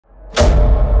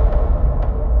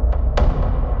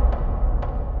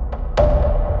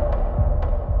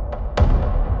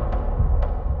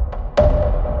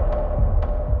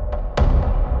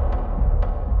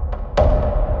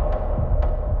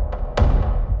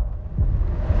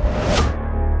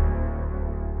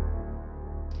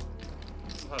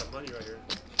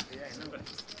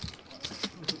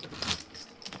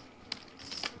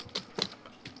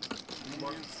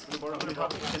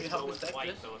help with protect white,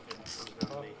 this? though, if it comes down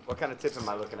to me. What kind of tip am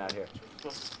I looking at here?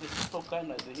 This is so kind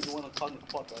that he don't want to call me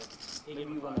pot, right?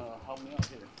 Maybe you want to help me out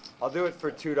here. I'll do it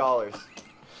for $2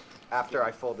 after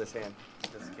I fold this hand.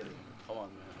 Just kidding. Come on,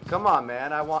 man. Come on,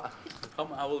 man. I want.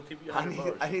 Come on, I will keep you I on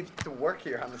need, I need to work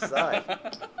here on the side.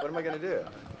 What am I gonna do?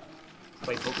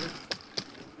 Play poker?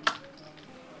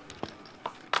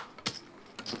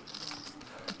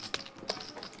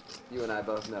 You and I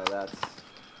both know that's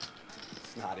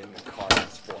it's not in the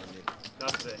cards for me.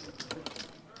 Not today.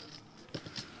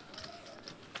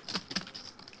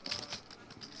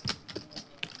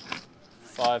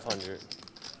 $500.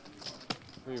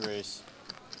 Re-race.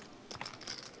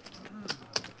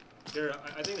 Garrett,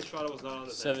 I think the Strata was not on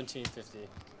the $17.50.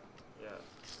 Yeah.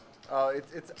 Oh,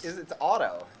 it's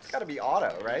auto. It's got to be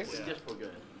auto, right? Yeah. Just for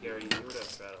good. Gary, you would have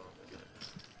Strata on it.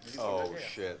 Oh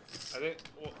shit! I think.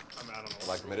 Well, I don't know.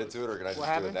 Am I committed to it, or can I just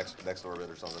do it next orbit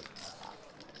or something?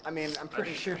 I mean, I'm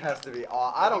pretty sure it has to be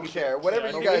auto. I don't care.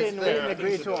 Whatever you we guys didn't think.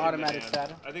 agree to an automatic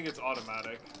strata. I think it's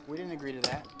automatic. We didn't agree to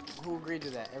that. Who agreed to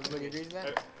that? Everybody agreed to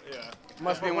that? Yeah. It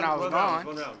must have been when I was gone.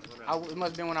 One round. It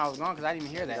must have been when I was gone because I didn't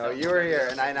even hear that. No, you were here,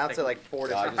 and I announced it like 4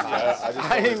 different times.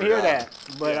 I didn't hear that,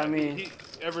 but I mean.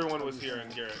 Everyone was here,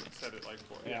 and Garrett said it like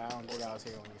 4. Yeah, I don't think I was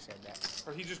here when you said that.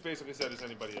 Or he just basically said, "Does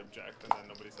anybody object?" And then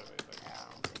nobody said anything. Yeah, I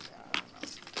don't think that. I don't know.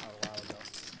 That was a while ago.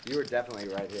 You were definitely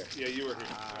right here. Yeah, you were here.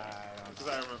 Because I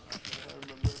remember.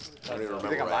 I don't even remember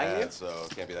think I'm what I lying to you? had, so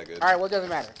it can't be that good. All right, well, it doesn't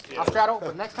matter. Yeah. I'll straddle,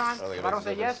 but next time, I don't think if it I don't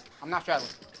makes say a yes, I'm not straddling.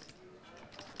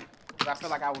 But I feel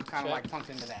like I would kind of Check. like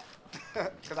punked into that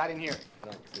because I didn't hear it. I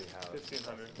don't see how.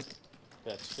 1500.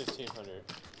 That's $1,500.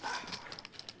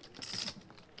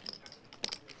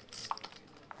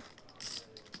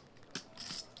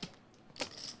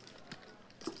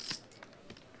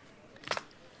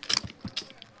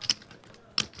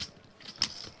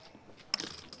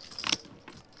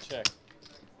 Check.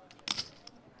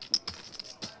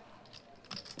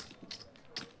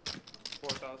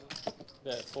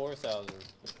 Bet 4,000.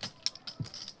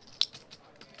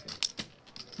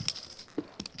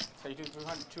 So you do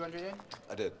 200 in?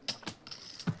 I did.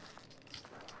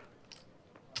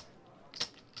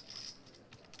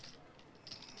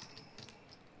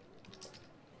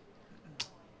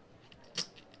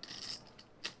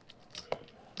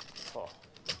 Oh.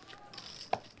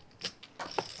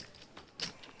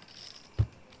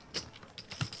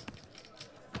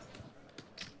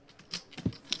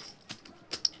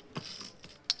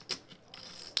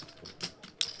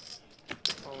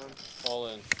 All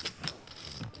in.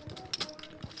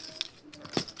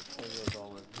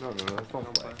 No, that's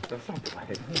not play. That's not play.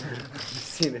 I've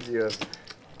seen if you have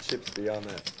chips beyond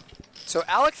that. So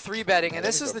Alec 3-betting, and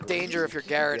this is the danger if you're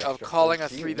Garrett of calling a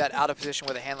 3-bet out of position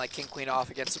with a hand like King Queen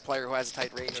off against a player who has a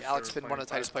tight range. Alec's been one of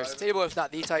the tightest players at the table, if not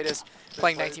the tightest,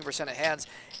 playing 19% of hands.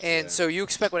 And so you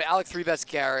expect when Alec 3-bets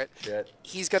Garrett,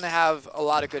 he's going to have a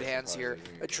lot of good hands here.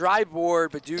 A dry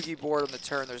board, Badoogie board on the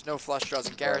turn. There's no flush draws.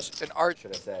 And Garrett's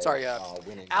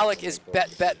Alec is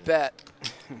bet.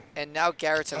 And now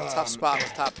Garrett's in a tough spot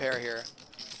with top pair here.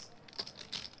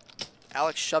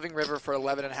 Alec shoving river for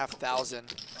 11,500.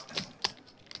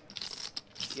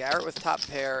 Garrett with top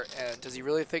pair, and does he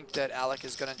really think that Alec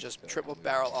is going to just triple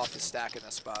barrel off his stack in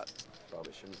this spot?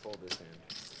 Probably shouldn't fold this hand.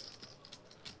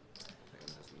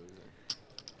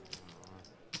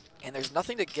 And there's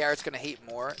nothing that Garrett's going to hate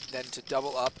more than to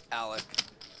double up Alec.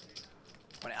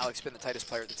 When Alec's been the tightest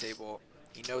player at the table,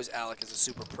 he knows Alec is a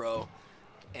super pro,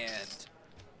 and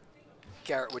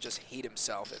Garrett would just hate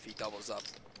himself if he doubles up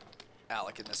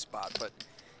Alec in this spot. But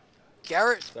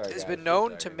Garrett has been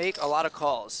known to make a lot of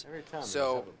calls.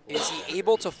 So is he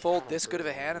able to fold this good of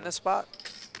a hand in this spot?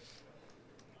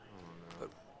 But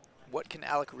what can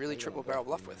Alec really triple barrel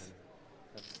bluff with?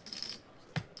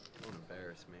 Don't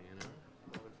embarrass me, you know?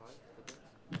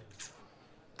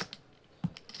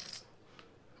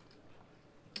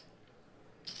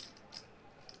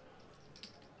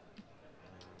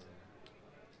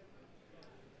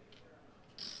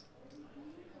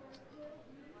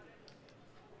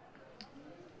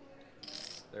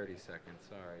 30 seconds,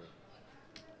 sorry.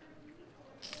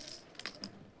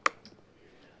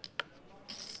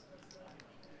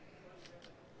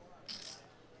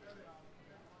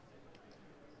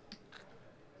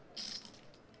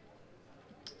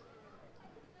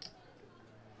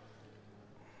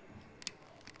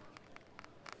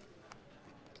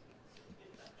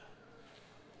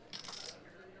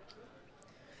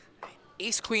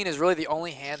 Ace-Queen is really the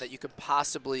only hand that you could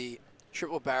possibly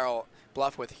triple barrel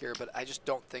bluff with here, but I just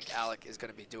don't think Alec is going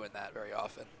to be doing that very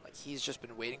often. Like, he's just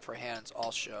been waiting for hands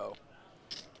all show.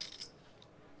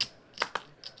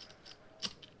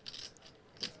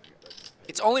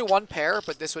 It's only one pair,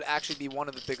 but this would actually be one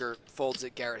of the bigger folds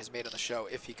that Garrett has made on the show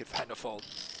if he could find a fold.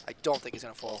 I don't think he's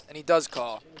going to fold. And he does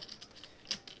call.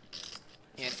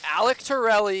 And Alec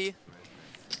Torelli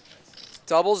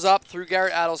doubles up through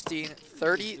Garrett Adelstein,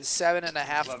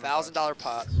 $37,500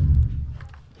 pot.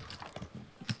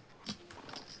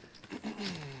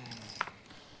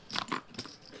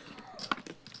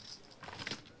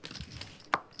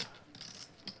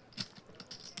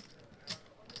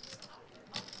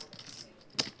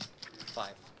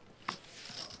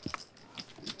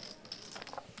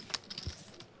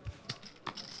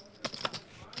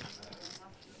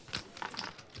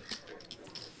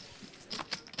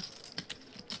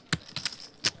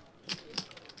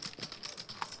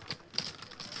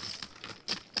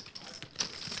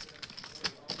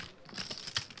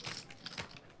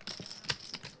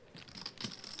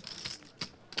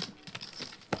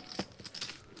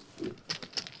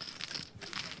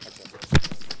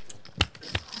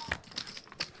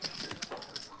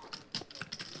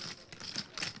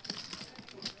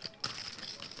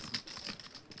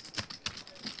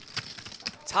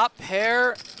 Top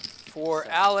pair for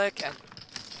Alec and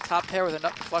top pair with a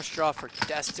nut flush draw for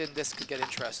Destin. This could get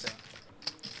interesting.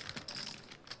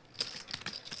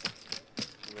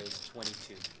 Raise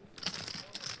 22.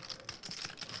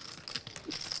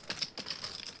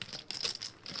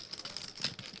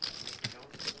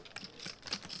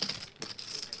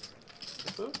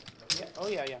 Food? Yeah. Oh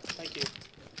yeah, yeah. Thank you.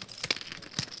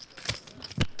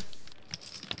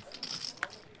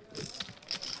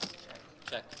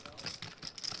 Check.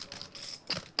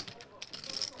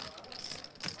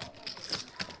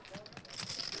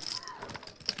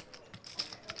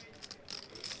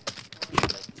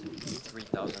 Like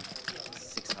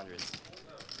 3,600.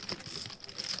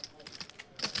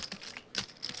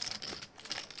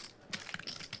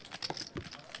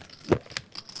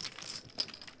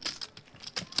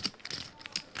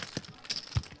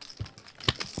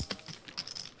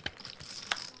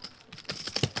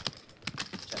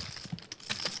 Check.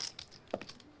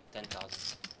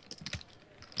 10,000.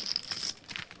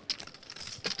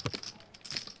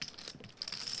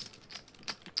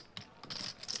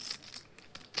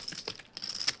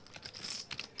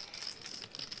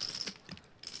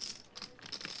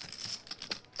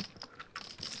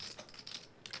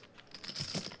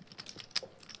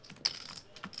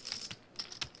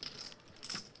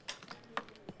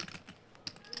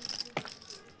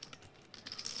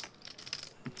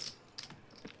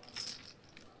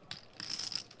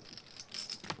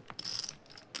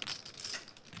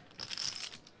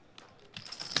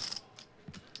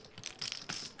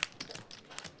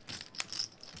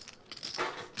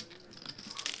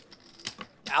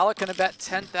 Alec gonna bet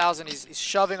 10,000. He's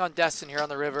shoving on Destin here on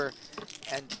the river,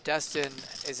 and Destin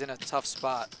is in a tough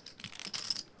spot.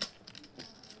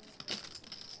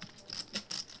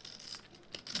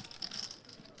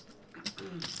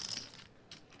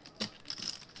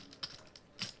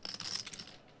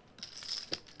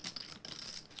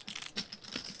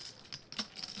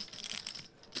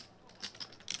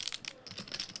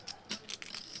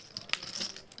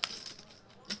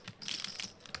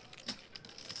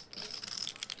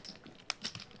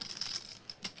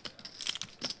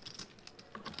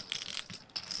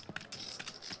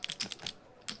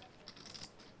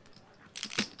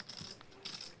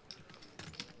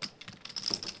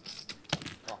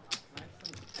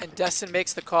 And Destin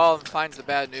makes the call and finds the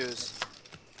bad news.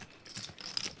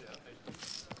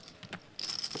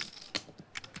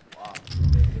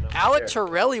 Alec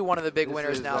Torelli, one of the big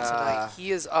winners now tonight.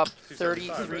 He is up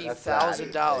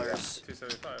 $33,000.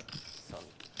 275.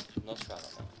 No straddle.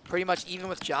 Pretty much even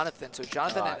with Jonathan. So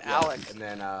Jonathan and Yeah. Alec, And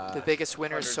then, the biggest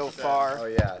winners so 100%. far. oh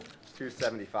yeah,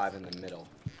 275 in the middle.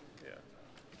 Yeah.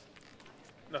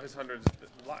 No, his 100's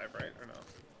live, right? Or no?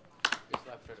 It's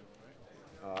not federal, right?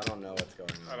 Oh, I don't know what's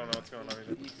going on. I don't know what's going on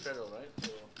either. He's federal, right?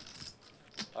 So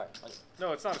Alright,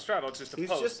 No, it's not a straddle. It's just a He's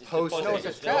post. just posting. No, it's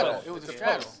a straddle. It was It's a a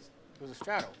straddle. post. It was a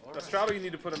straddle. A straddle, you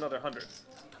need to put another 100.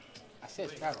 I said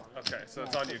straddle. Okay, so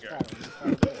it's on you, Garrett.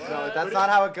 No, that's not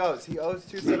how it goes. He owes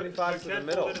 275 to the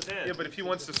middle. Yeah, but if he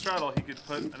wants to straddle, he could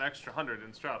put an extra 100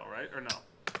 in straddle, right? Or no?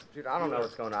 Dude, I don't know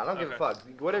what's going on. I don't give a Okay.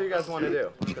 fuck. Whatever you guys want to do,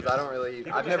 because I don't really.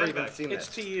 I've never even seen It's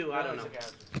this. to you, I don't know.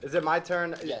 Is it my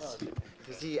turn? Yes.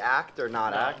 Does he act or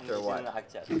not act or He what? didn't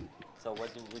act yet. So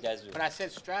what do we guys do? But I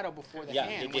said straddle before the Yeah,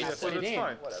 hand you when did. I Yeah, so put it that's in.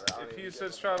 fine. Whatever. I don't If even he give said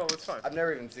a straddle, it's fine. I've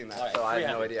never even seen that, Alright, so I have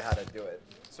no 300. idea how to do it.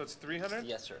 So it's 300?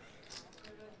 Yes, sir.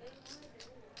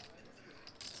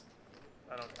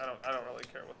 I don't really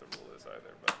care what the rule is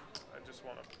either, but I just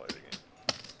want to play the game.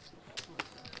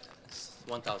 It's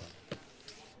 1,000.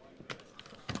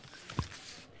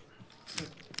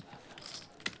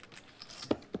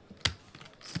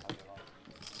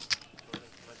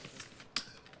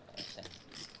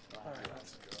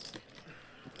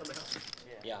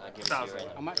 Yeah, I give it to you right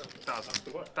How now. much?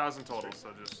 1,000 total. So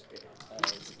just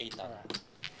It's 8,000.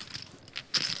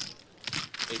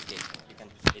 8K. You can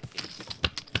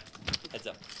 8K. Heads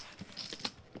up.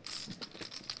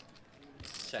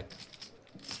 Check.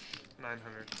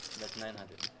 900. That's 900.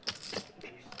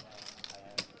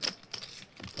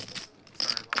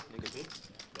 You good?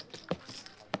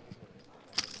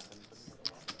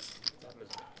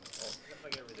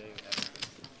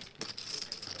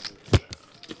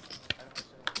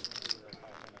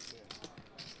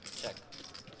 Check.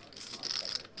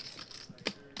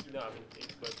 No, I mean,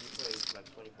 but you play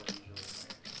like 24 usually.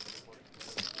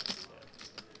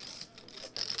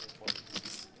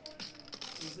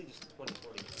 Usually just 20-40.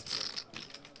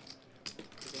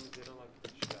 They don't like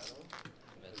shadow.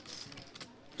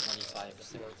 25 Management,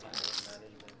 single time.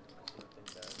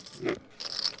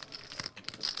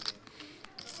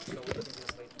 So what does he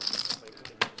play?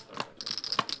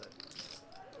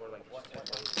 Or like what?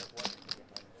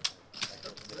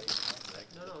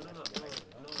 No,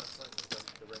 that's like the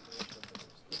recreational things.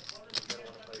 You don't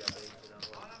want to play that big, you know. You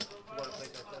want to play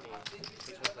that funny. You just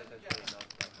want to play that funny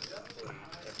enough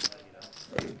for everybody, you know.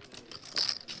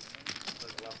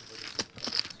 Like a lot of people just, play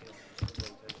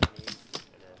 10-20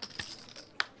 and then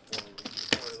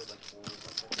 4 it was like 4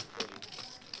 something, 40. And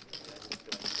then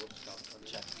they're like, we'll stop on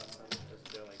Check. sometimes because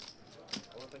they're like, I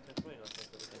want to play 10-20, I'll play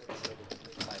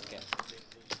 10-20. 5K.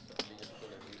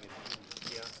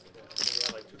 Yeah, maybe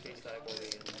have like 2K stack only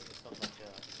and stuff like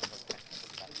that.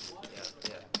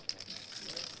 Yeah.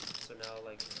 So now,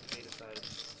 like, they decide,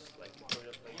 like, if we're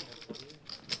just playing 10-20,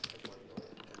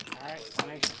 10-20. Alright,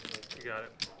 you got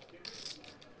it.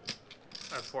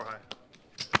 I have 4 high.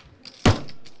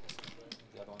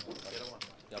 The other one. The other one.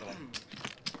 The other one.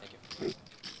 Thank you.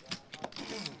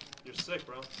 You're sick,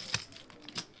 bro.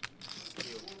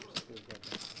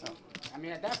 I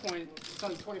mean, at that point, it's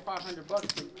only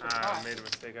 $2,500 for I made a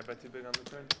mistake. I bet too big on the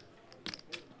turn.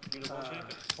 You just want to check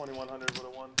it? 2,100 would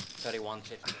have won.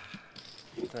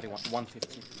 3150.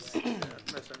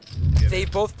 150. They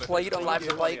both played on Live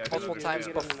the Bike multiple times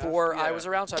before I was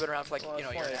around, so I've been around for like, a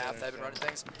year and a half that I've been running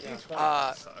things.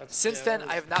 Since then,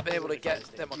 I have not been able to get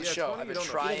them on the show. I've been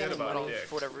trying,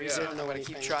 for whatever reason. I'm going to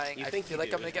keep trying. I feel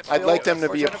like I'm going to get I'd like Phil them to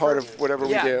or be a part Jennifer. of whatever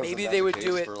we do. Maybe they would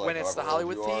do it when it's the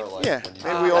Hollywood theme. Yeah,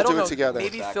 maybe we all I don't do know. it together.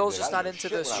 Maybe Phil's just not into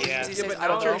the streams these days. I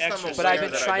don't there are know. some But I've been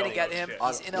players that I trying to don't get know him. shit.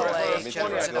 He's in LA.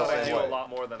 Jennifer's in I know LA. a lot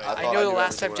more than I know the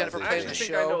last time Jennifer played in the actually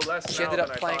think I know show, less she ended now up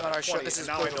than I playing thought on our at show. 20, This is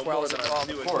and now I know before I more was than I involved.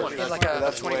 knew at In 20. like a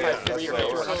That's 25, the way 50, it or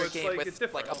is. 100 So it's game like, with it's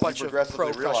different. like a bunch of Progressively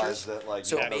pro realize crushers. that, like,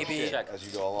 So you know maybe shit as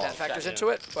you go along. that factors into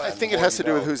it. I But think it has to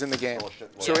do with who's in the game.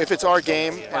 So if it's our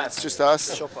game and it's just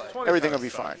us, she'll play. everything will be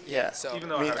fine. Yeah. So Even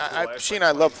though I mean, had a she and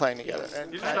I love playing together.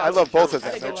 And just I not love both of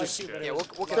sure them. what They're just, yeah, we'll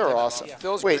get they're there. awesome.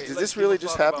 Phil's Wait, great. did this really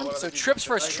just happen? So trips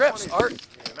versus trips. Art.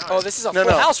 Oh, this is a No,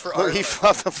 full no. house for Look, Art. he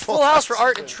flopped the Full house for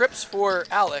Art and trips for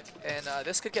Alec, and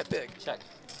this could get big. Check.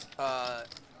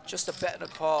 Just a bet and a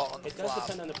call on the It does flop.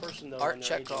 depend on the person, though. Art and their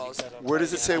check agent, calls. because Where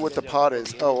does it say what the pot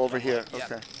is? Oh, over here. Yeah.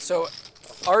 Okay. So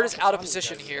Art is out of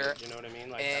position here, You know what I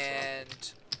mean? Like,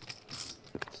 and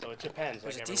so it depends.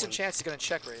 there's a like decent chance he's going to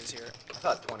check raise here. I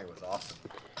thought 20 was awesome.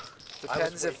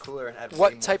 Depends if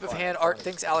what type of hand Art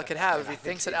thinks Alec could have. If he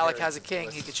thinks that Alec has a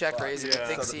king, he could check raise. If he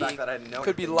thinks he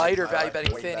could be light or value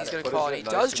betting thin, he's going to call, and he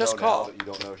does just call.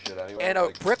 And a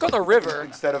brick on the river,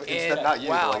 and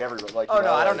wow. Oh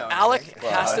no, I don't know. Alec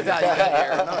has to value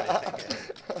bet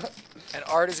here. And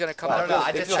Art is going to come up with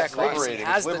a big check raise. He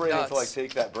has the to like nuts.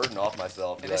 take that burden off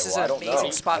myself. And this is an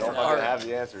amazing spot from Art.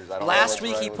 Last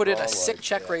week he put in a sick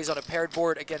check raise on a paired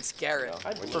board against Garrett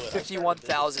for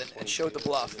 51,000 and showed the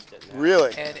bluff.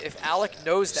 Really? And if Alec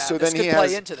knows that, So this then could he play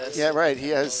has. into this. Yeah, right. He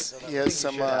has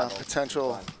some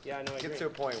potential Yeah, I know. I Get agree. to a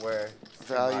point where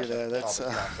value there. That's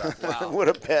Wow. what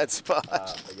a bad spot.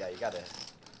 but yeah, you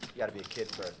gotta be a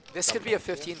kid first. This could be a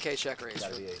 15K check raise. You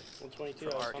gotta be, 122.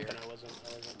 For I was Art here. pumping. I wasn't.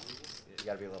 you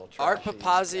gotta be a little. Art trashy.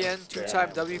 Papazian, two-time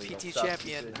Yeah. WPT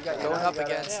champion, You got- going you up gotta-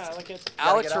 against Yeah, I like it.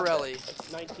 Alec get out there. Torelli.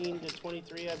 It's 19 to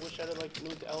 23. I wish I'd have like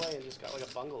moved to LA and just got like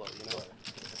a bungalow, you know,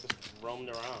 just roamed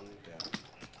around.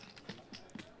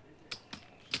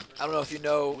 I don't know if you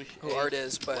know who Art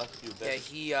is, but yeah,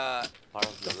 he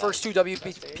the first two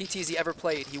WPTs he ever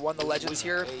played, he won the Legends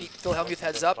here, beat Phil Hellmuth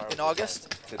heads up in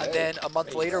August, and then a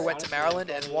month later went to Maryland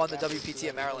and won the WPT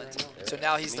at Maryland. So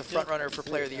now he's the front runner for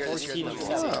Player of the Year this year in the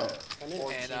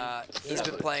WPT. And he's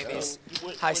been playing these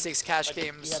high stakes cash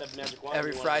games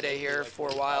every Friday here for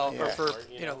a while, or for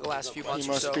the last few months He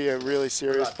or must so. be a really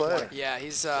serious player. Yeah,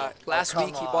 he's last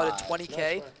week he bought a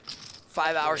 20K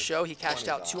 5-hour show. He cashed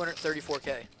out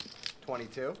 234K.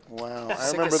 22. Wow, I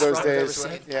Sickest remember those run I've ever days.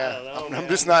 seen. Yeah, I don't know, I'm man.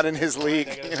 just not in his league.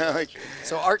 You know, like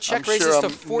So Art check I'm raises sure to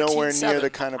I'm 14-7. nowhere near the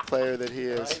kind of player that he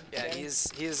is. Yeah,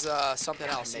 he's something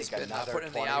else. He's been another putting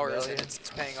in the 20 hours, million. and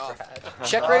it's paying off.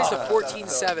 Check raise to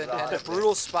 14-7, and a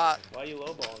brutal spot Why you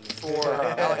lowballing me? for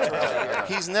Alec Torelli here.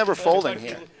 He's never folding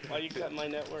here. Why you cut my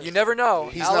network? You never know.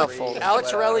 He's not folding. Alec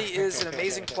Torelli is an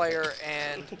amazing player,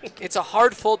 and it's a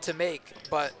hard fold to make,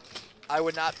 but I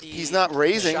would not be He's not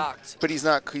raising, shocked. but he's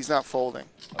not foolding.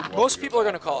 Most people are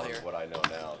going to call here. What I know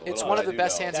now. It's What one I of the do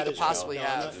best know. hands you That could is possibly real.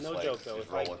 have. No Like, joke though. just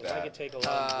If roll I with could that. take a lot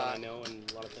of what I know and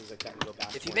a lot of things like that and go back.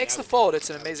 If to he it, makes I the would- fold, it's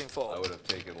an amazing I fold. would have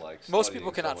taken like. Most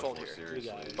people studying cannot so fold much more here.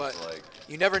 seriously. But It's like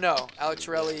you never know. Alec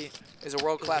Torelli is a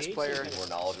world-class The player, ace more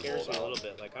knowledgeable scares me a about. little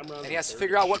bit. Like I'm and he has to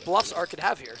figure out what bluffs Art could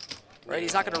have here. Right?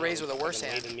 He's not going to raise with a worse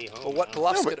hand, but what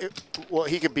bluffs No, but could... well,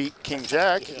 he could beat King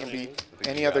Jack. He can beat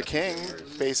any other king,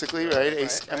 basically, right?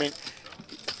 Ace. I mean,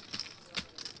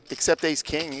 except Ace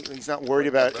King. He's not worried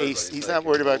about Ace. He's not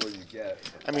worried about.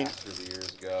 I mean,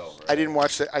 I didn't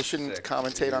watch that. I shouldn't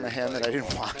commentate on a hand that I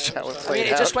didn't watch how it I played mean,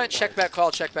 it out. just went check, bet,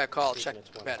 call, check, bet, call, check,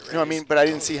 bet, raise. No, I mean, but I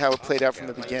didn't see how it played out from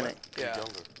the beginning. Yeah.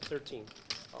 13.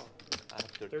 I have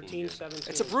 13, 17.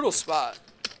 It's a brutal spot.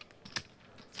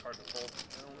 It's hard to fold.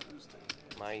 I don't wanna lose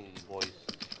things. My voice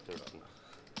 13.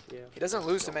 Yeah. He doesn't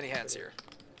lose to many hands here.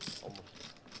 Almost.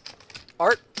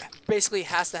 Art basically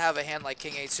has to have a hand like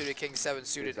King 8 suited, King 7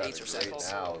 suited, 8s or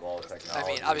 7s. Now with all the technology.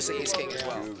 I mean, obviously Ace King as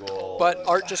well. Google. But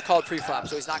Art just called pre-flop,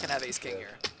 so he's not going to have Ace King here.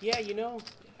 Yeah, you know,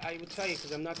 I would tell you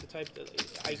because I'm not the type that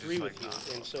I agree with you,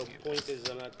 and so point is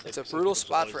I'm not. It's a brutal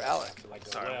spot for Alec.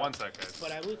 Sorry, one sec, guys.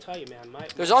 But I will tell you, man, my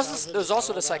There's my also childhood there's was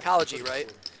also all the about psychology, football.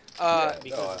 right?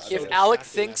 Because it's If so Alec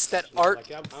distracting, thinks that's, that you know, Art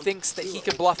like, I'm thinks that he through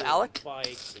can a bluff whole Alec,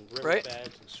 bikes and river right? beds and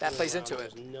That screwing plays around, into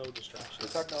there's it. no distraction. The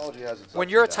technology has its When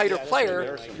ups you're a and downs. tighter Yeah, that's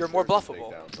player, what I mean. you're more There's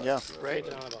bluffable, Yeah. right?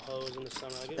 Taking out of a hose in the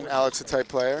summer, like, it And was- Alec's a tight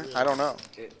player. I don't know.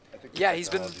 I think the Yeah, he's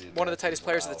been technology one of the advances tightest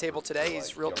players at the allow table for, today. like,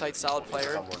 He's real younger tight, solid people to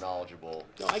player. become more knowledgeable.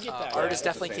 No, I get that. Art yeah, is at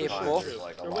definitely the same time, capable. true.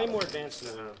 Like, a They're lot way of more them. advanced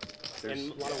than we are. There's-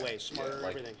 In a lot of ways, smarter,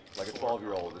 like, everything. Like a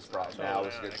 12-year-old is probably now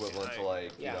is the equivalent to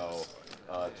like Yeah. you know,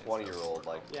 20-year-old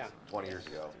like Yeah. 20 years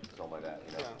ago, something like that.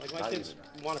 You know, Yeah, like my Not kids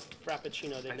even. want a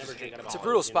frappuccino, they never drink out of a It's a hose,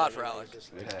 brutal you know spot what for I mean? Alec. It's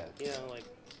just, Yeah. you know, like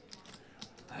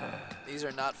These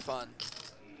are not fun.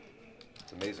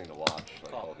 It's amazing to watch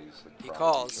like all these. Like, He prodigy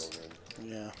calls. children.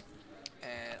 Yeah.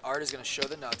 And Art is going to show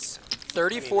the nuts.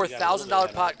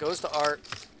 $34,000 pot goes to Art.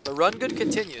 The run good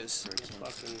continues.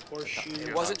 fucking horseshoe.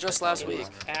 It wasn't just last week.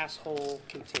 Asshole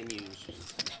continues.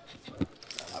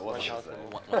 I wasn't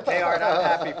gonna say. Hey, Art, I'm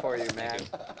happy for you, man.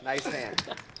 Nice hand.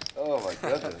 Oh my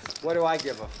goodness. What do I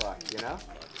give a fuck, you know?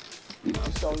 You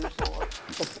sold your soul.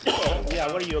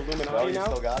 Yeah, what are you, Oh, Illuminati you now?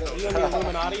 still got it? Are you gonna be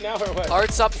Illuminati now or what?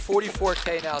 Art's up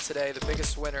 44K now today, the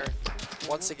biggest winner.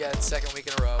 Once again, second week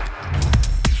in a row.